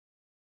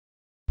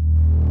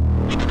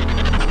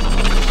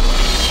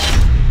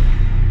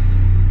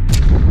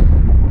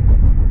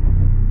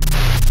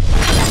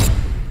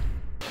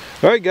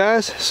Alright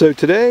guys, so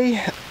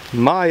today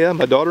Maya,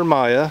 my daughter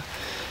Maya,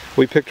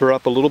 we picked her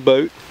up a little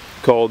boat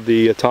called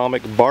the Atomik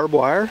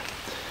Barbwire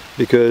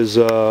because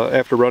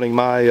after running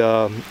my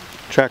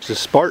Traxxas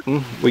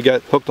Spartan, we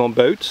got hooked on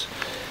boats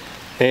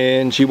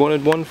and she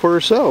wanted one for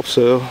herself.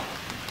 So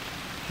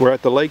we're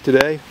at the lake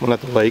today. Well,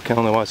 not the lake, I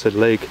don't know why I said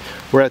lake.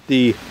 We're at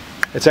the,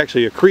 it's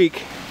actually a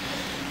creek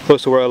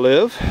close to where I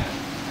live,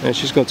 and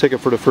she's going to take it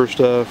for the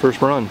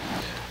first run.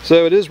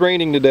 So it is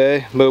raining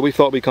today, but we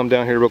thought we'd come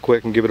down here real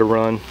quick and give it a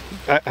run.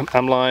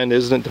 I'm lying, it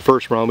isn't the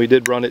first run. We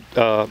did run it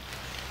a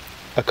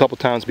couple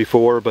times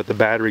before, but the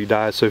battery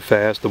died so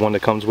fast. The one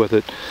that comes with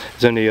it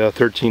is only a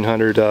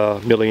 1300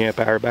 milliamp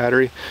hour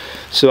battery.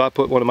 So I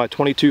put one of my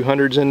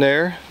 2200s in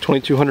there,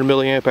 2200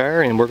 milliamp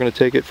hour, and we're going to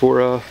take it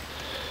for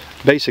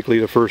basically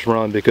the first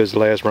run because the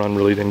last run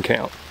really didn't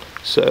count.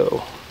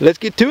 So let's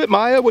get to it,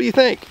 Maya. What do you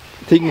think?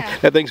 Yeah.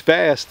 That thing's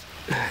fast.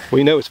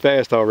 We know it's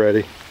fast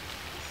already.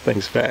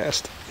 Thing's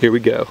fast. Here we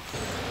go.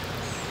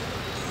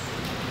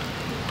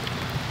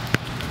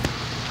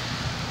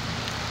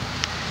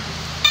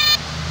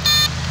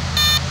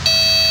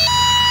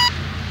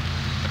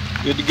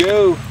 Good to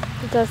go.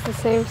 It does the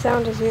same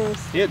sound as yours.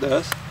 Yeah, it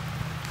does.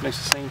 Makes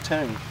the same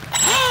tone.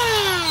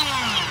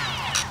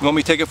 You want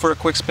me to take it for a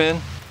quick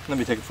spin? Let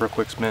me take it for a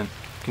quick spin.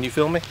 Can you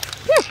feel me?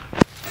 Yeah.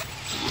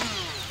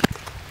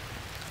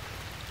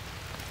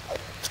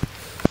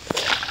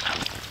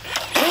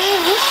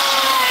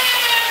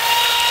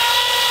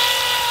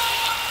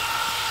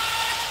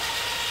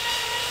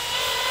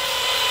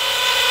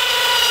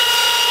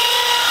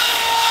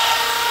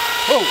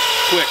 Oh,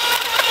 quick.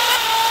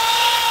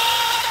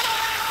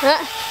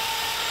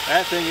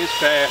 That thing is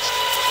fast.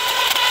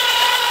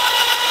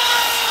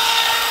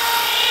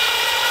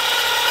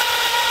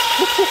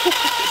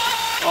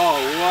 Oh,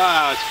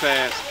 wow, it's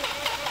fast.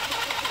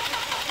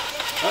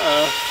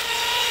 Uh-oh.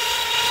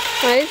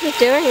 Why is it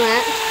doing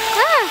that?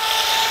 Ah!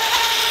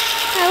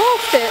 I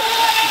lost it.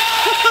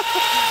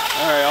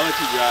 Alright, I'll let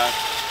you drive.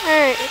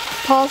 Alright,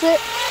 pause it.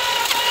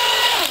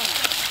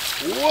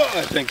 Whoa,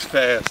 that thing's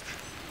fast.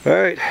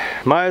 Alright,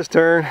 Maya's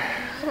turn.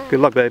 Good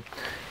luck, babe.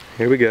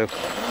 Here we go.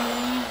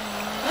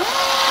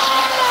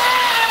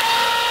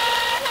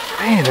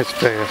 Man, that's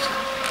fast.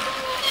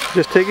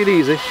 Just take it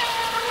easy.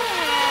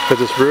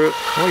 Because it's real.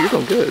 Oh, you're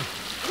doing good.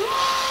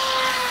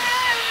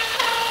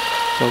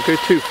 Don't go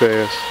too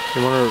fast.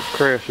 You want to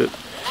crash it.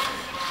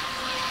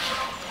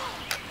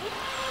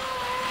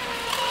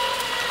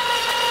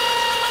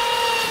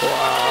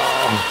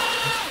 Wow.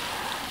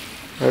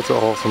 That's an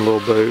awesome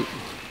little boat.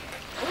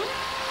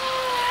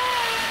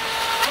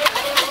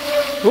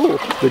 Ooh,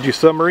 did you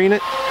submarine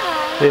it?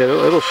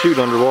 Yeah, it'll shoot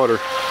underwater.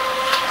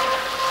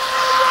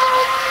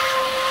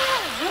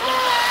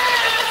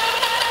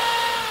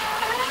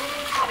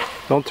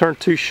 Don't turn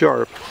too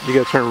sharp. You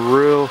gotta turn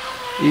real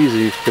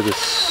easy because it's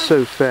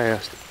so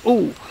fast.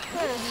 Ooh!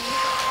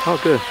 Oh,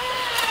 good.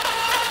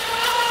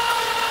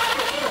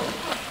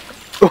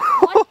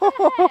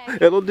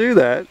 It'll do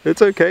that.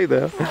 It's okay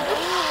though.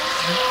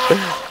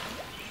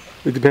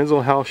 It depends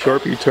on how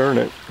sharp you turn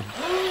it.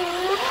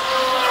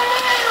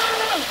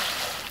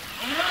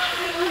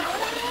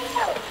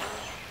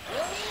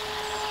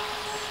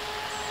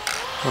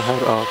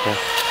 Oh, okay.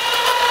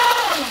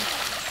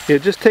 Yeah,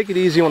 just take it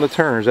easy on the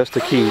turns. That's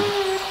the key.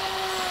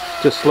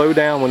 Just slow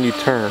down when you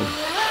turn.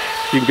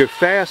 You can go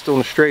fast on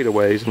the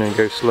straightaways and then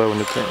go slow in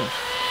the turns.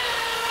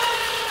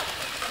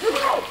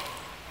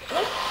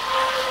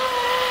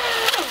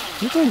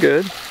 You're doing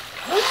good.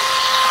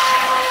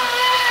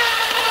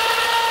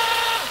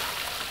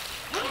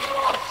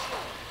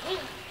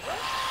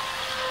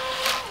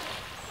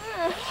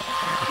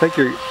 I think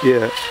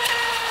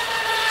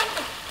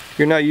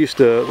you're not used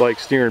to like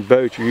steering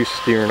boats, you're used to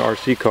steering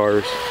RC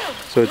cars,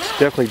 so it's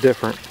definitely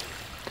different.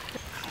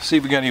 Let's see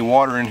if we got any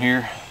water in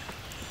here.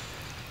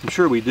 I'm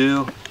sure we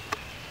do.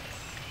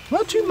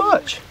 Not too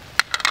much.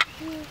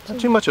 Not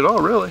too much at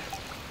all, really.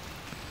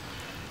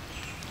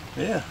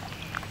 Yeah.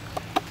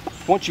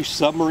 Once you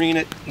submarine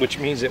it, which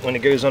means that when it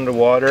goes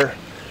underwater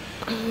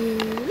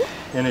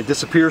and it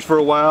disappears for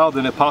a while,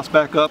 then it pops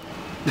back up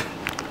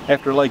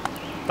after like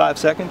 5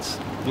 seconds,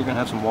 you're gonna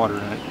have some water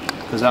in it,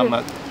 because I'm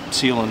not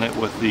sealing it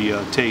with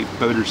the tape,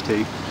 boater's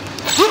tape.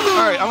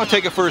 Alright, I'm going to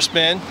take it for a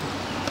spin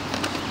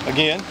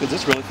again because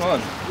it's really fun.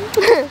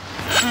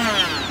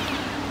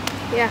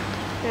 Yeah,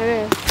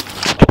 it is.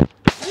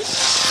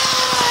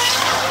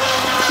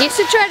 You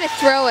should try to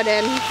throw it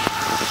in.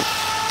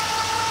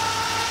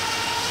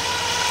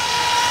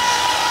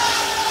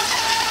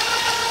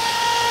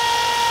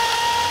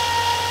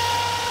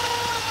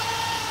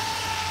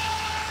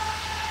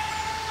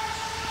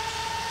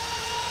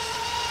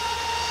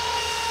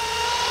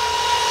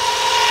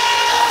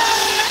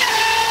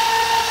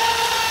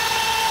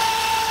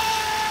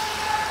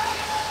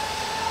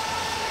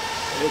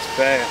 It's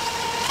fast.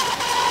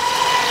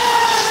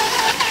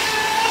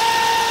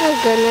 Oh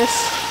goodness.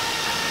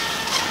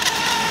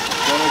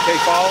 Going okay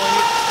following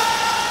it?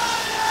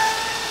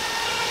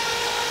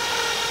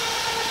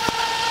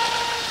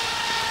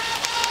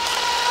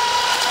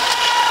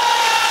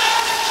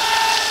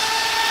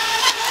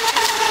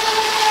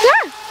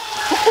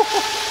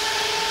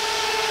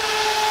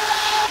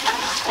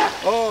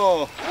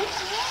 Oh.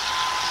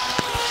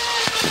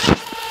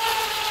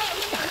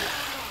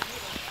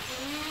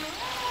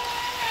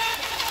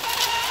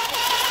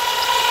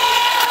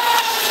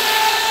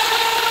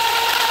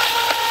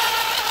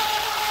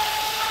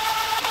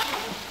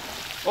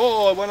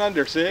 Oh, it went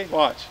under, see?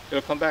 Watch.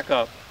 It'll come back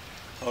up.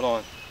 Hold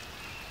on.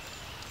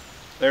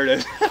 There it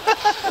is.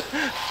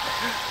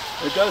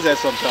 It does that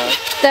sometimes.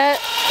 That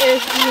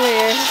is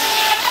weird.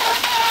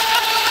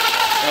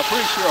 I'm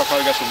pretty sure I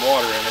probably got some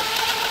water in it.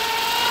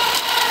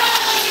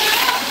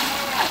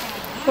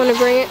 Want to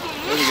bring it?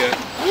 There we go.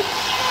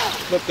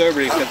 Flipped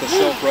over, it's got the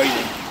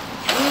self-righting.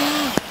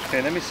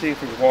 Okay, let me see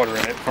if there's water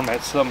in it from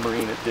that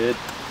submarine it did.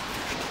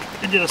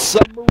 It did a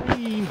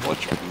submarine.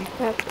 What's your feet?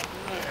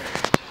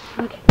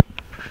 Okay.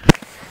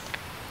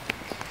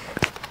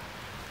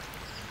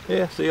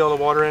 Yeah, see all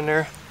the water in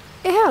there?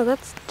 Ew,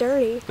 that's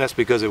dirty. That's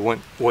because it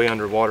went way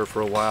underwater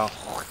for a while.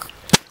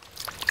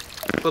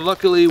 But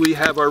luckily we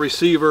have our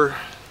receiver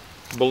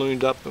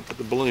ballooned up with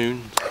the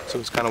balloon, so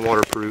it's kind of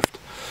waterproofed.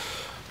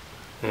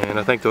 And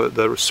I think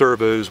the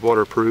servo is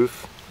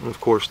waterproof, and of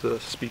course the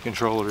speed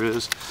controller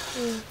is.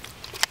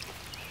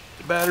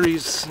 The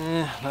batteries,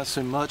 not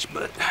so much,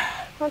 but...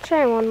 I'll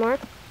try one more.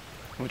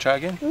 Want to try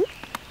again?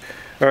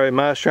 All right,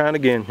 Maya's trying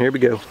again. Here we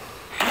go.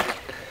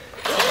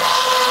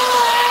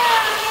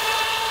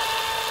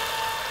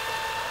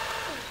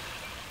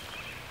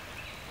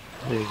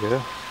 There you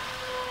go.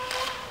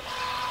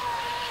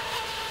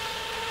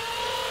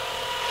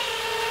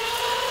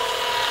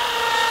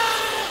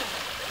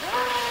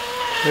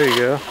 There you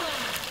go.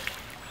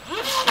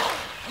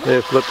 They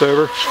have flipped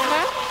over.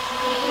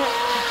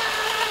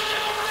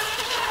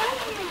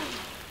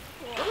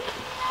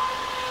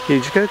 You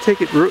just gotta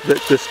take it.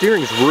 The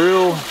steering's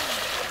real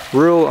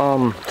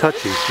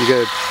touchy. You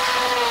gotta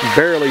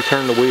barely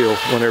turn the wheel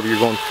whenever you're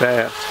going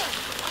fast.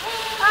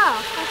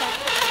 Oh,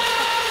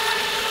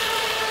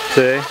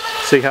 okay.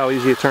 See how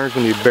easy it turns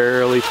when you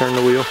barely turn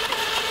the wheel.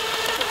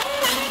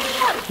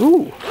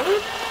 Ooh.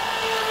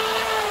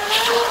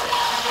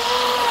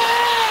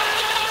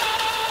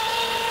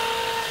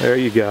 There,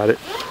 you got it.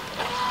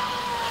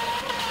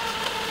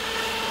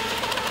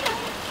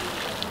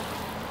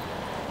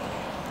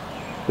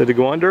 Did it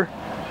go under?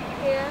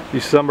 Yeah. You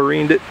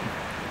submarined it?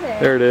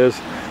 There it is.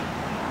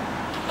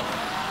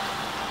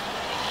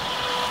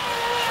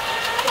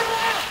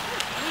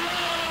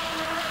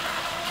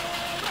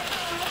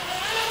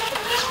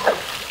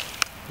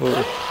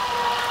 Whoa.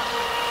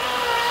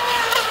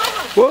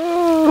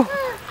 Whoa!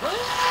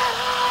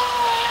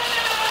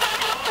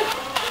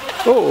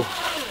 Oh!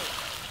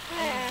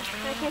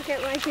 I think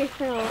it might be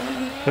filled.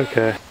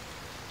 Okay.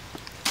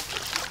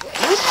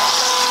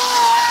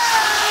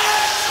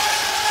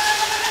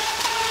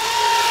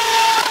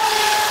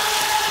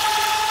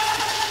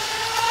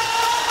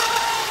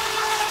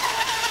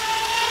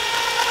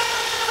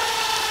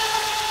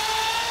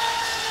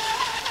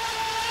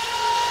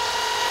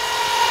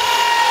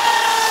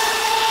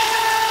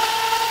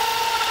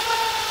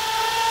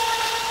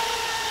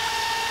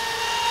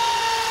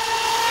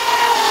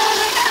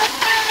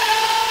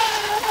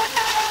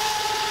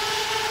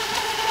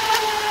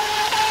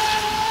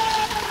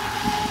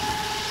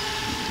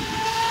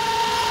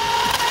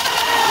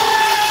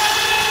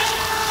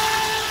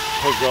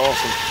 That was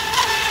awesome.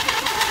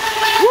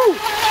 Woo!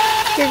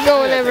 You're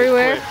going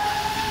everywhere.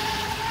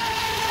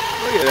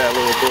 Look at that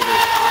little booger.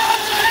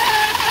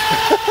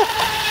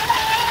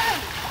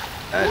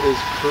 That is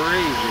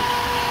crazy.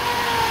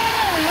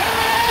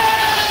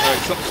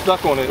 Alright, something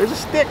stuck on it. There's a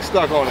stick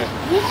stuck on it.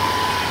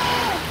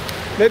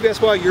 Maybe that's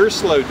why yours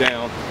slowed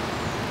down.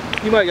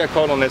 You might have got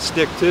caught on that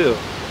stick too.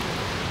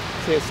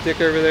 See that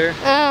stick over there?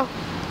 Oh.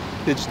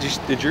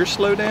 Did yours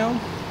slow down?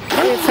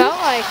 It felt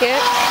like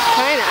it.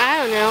 Kinda, I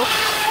don't know.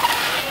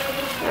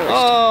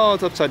 Oh,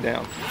 it's upside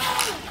down.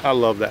 I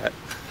love that.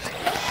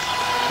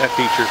 That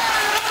feature.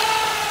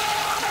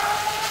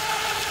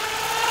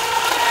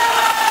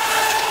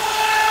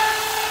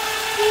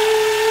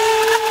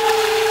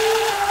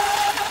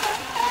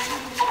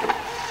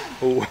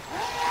 Oh.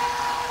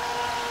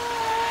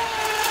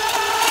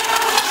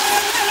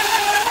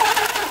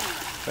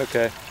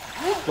 Okay.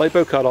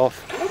 Lipo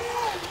cutoff.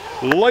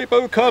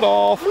 Lipo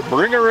cutoff.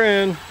 Bring her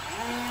in.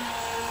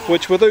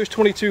 Which with those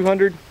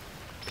 2200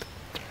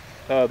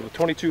 the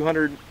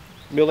 2200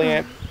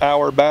 milliamp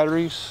hour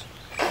batteries,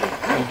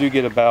 you do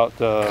get about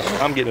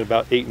I'm getting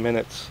about 8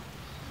 minutes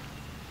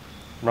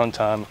run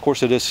time. Of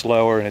course it is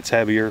slower and it's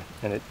heavier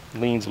and it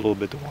leans a little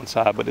bit to one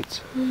side, but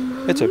it's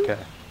okay.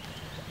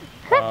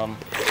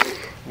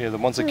 Yeah, the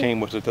ones that came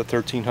with it, the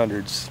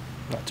 1300s,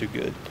 not too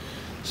good.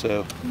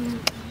 So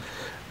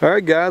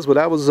alright guys, well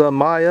that was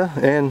Maya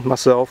and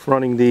myself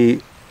running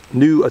the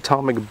new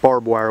Atomik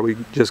Barbwire we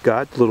just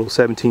got, the little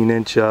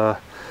 17-inch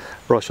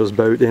brushless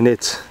boat, and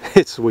it's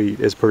sweet.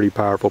 It's pretty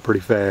powerful, pretty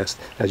fast,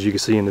 as you can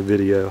see in the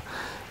video.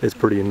 It's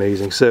pretty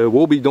amazing. So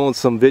we'll be doing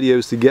some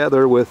videos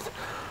together with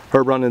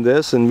her running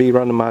this and me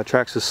running my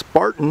Traxxas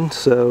Spartan,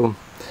 so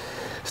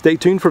stay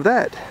tuned for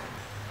that.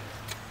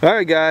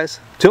 Alright guys,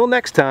 till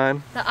next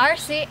time. The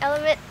RC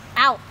element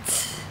out.